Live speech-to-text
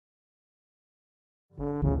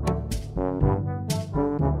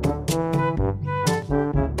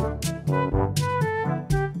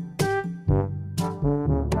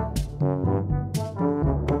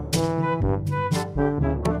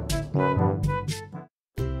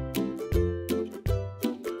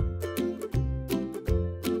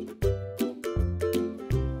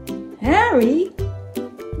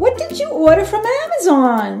what did you order from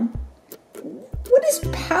Amazon? What is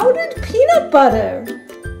powdered peanut butter?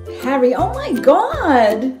 Harry, oh my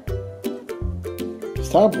God!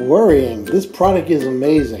 Stop worrying. This product is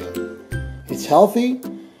amazing. It's healthy,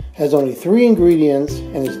 has only 3 ingredients,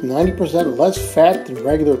 and is 90% less fat than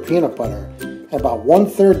regular peanut butter, and about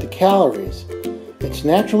 1/3 the calories. It's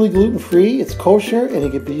naturally gluten-free, it's kosher, and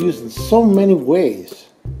it can be used in so many ways.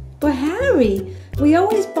 But Harry, we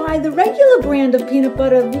always buy the regular brand of peanut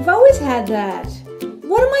butter. We've always had that.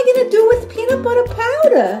 What am I going to do with peanut butter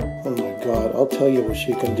powder? Oh my God, I'll tell you what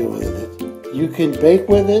you can do with it. You can bake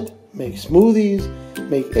with it, make smoothies,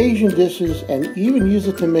 make Asian dishes, and even use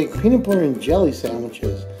it to make peanut butter and jelly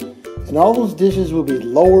sandwiches. And all those dishes will be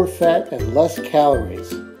lower fat and less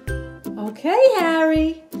calories. Okay,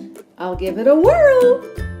 Harry. I'll give it a whirl.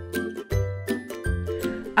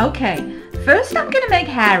 Okay, first I'm going to make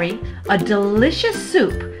Harry a delicious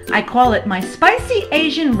soup. I call it my spicy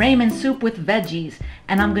Asian ramen soup with veggies,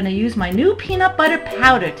 and I'm going to use my new peanut butter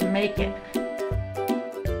powder to make it.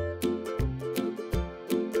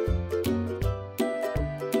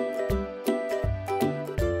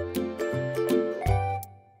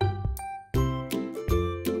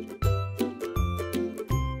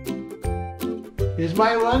 Is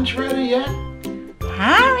my lunch ready yet?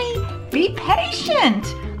 Harry, be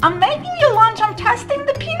patient. I'm making your lunch. I'm testing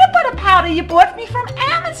the peanut butter powder you bought me from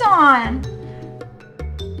Amazon.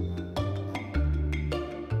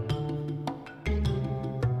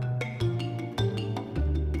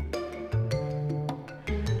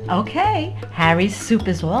 Okay, Harry's soup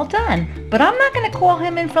is all done, but I'm not going to call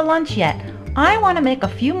him in for lunch yet. I want to make a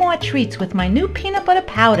few more treats with my new peanut butter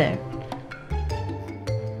powder.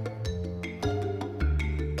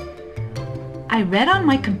 I read on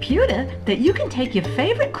my computer that you can take your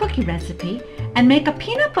favorite cookie recipe and make a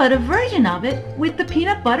peanut butter version of it with the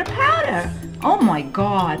peanut butter powder. Oh my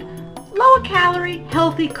God! Lower calorie,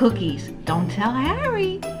 healthy cookies. Don't tell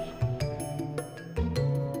Harry.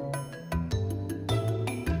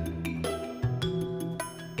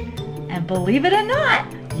 And believe it or not,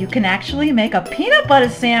 you can actually make a peanut butter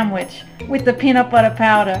sandwich with the peanut butter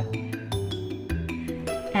powder.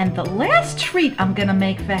 And the last treat I'm gonna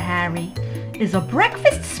make for Harry is a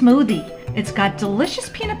breakfast smoothie. It's got delicious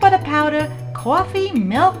peanut butter powder, coffee,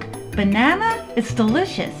 milk, banana. It's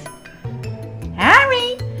delicious.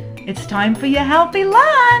 Harry, it's time for your healthy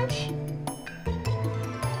lunch.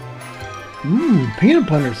 Peanut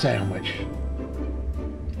butter sandwich.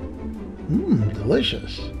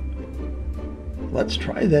 Delicious. Let's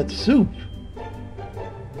try that soup.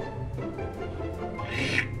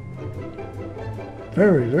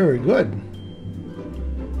 Very, very good.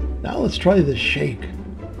 Now let's try this shake.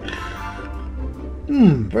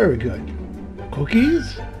 Very good.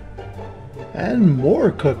 Cookies, and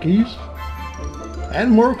more cookies,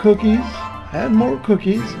 and more cookies, and more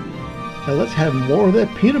cookies. Now let's have more of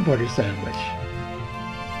that peanut butter sandwich.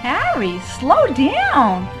 Harry, slow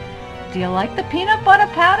down. Do you like the peanut butter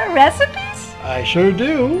powder recipes? I sure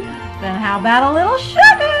do. Then how about a little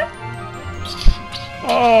sugar?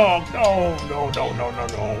 Oh, no.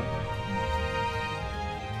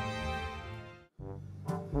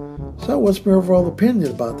 So what's my overall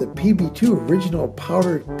opinion about the PB2 Original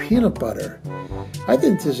Powdered Peanut Butter? I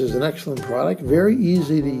think this is an excellent product, very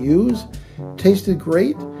easy to use, tasted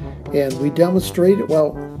great, and we demonstrated,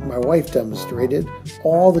 well, my wife demonstrated,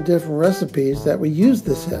 all the different recipes that we use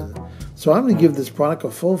this in. So I'm going to give this product a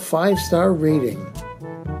full 5-star rating.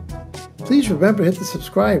 Please remember to hit the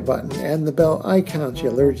subscribe button and the bell icon to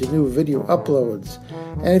alert you new video uploads.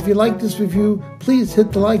 And if you like this review, please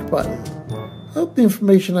hit the like button. I hope the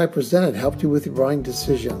information I presented helped you with your buying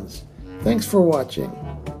decisions. Thanks for watching.